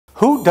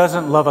Who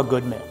doesn't love a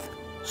good myth?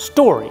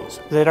 Stories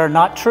that are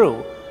not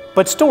true,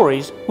 but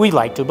stories we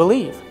like to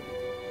believe.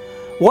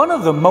 One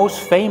of the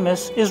most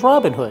famous is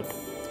Robin Hood,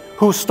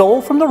 who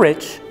stole from the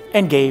rich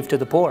and gave to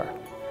the poor.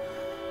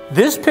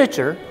 This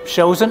picture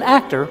shows an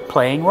actor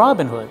playing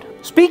Robin Hood.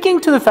 Speaking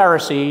to the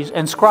Pharisees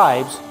and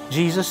scribes,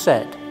 Jesus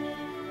said,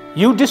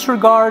 "You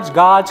disregard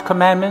God's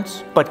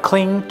commandments, but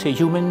cling to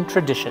human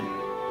tradition."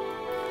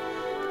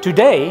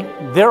 Today,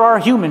 there are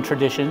human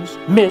traditions,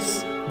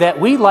 myths, that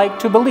we like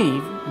to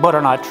believe but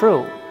are not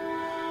true.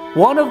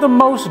 One of the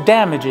most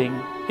damaging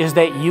is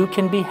that you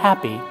can be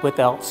happy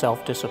without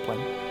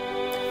self-discipline.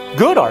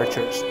 Good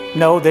archers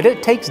know that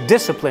it takes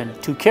discipline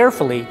to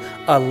carefully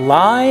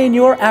align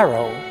your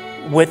arrow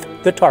with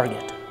the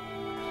target.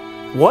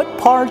 What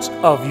parts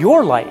of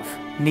your life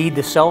need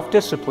the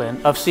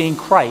self-discipline of seeing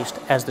Christ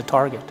as the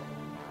target?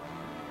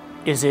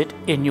 Is it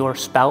in your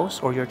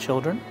spouse or your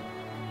children?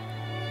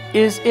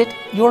 Is it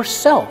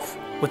yourself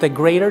with a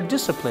greater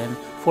discipline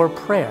for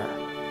prayer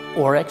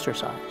or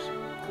exercise?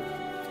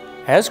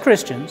 As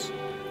Christians,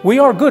 we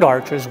are good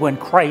archers when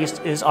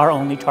Christ is our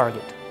only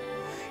target.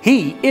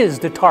 He is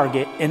the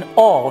target in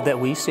all that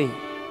we see.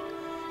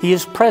 He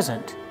is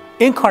present,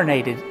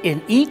 incarnated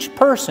in each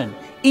person,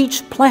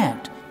 each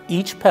plant,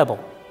 each pebble.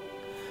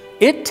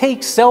 It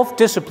takes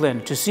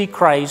self-discipline to see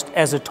Christ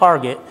as a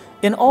target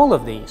in all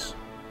of these.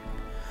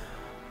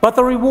 But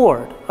the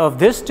reward of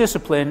this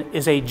discipline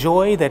is a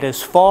joy that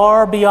is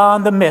far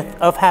beyond the myth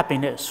of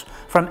happiness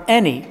from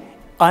any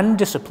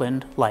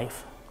undisciplined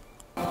life.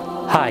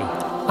 Hi,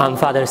 I'm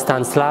Father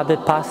Stanislav,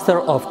 pastor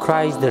of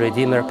Christ the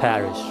Redeemer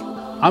Parish.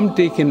 I'm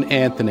Deacon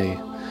Anthony.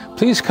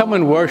 Please come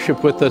and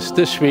worship with us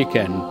this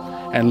weekend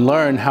and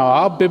learn how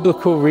our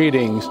biblical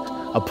readings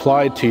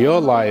apply to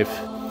your life.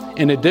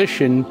 In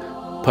addition,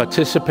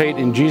 participate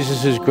in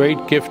Jesus'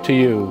 great gift to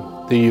you,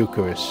 the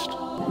Eucharist.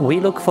 We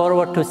look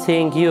forward to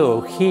seeing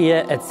you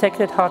here at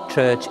Sacred Heart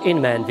Church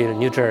in Manville,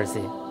 New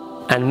Jersey.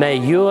 And may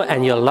you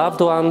and your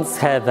loved ones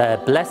have a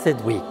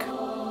blessed week.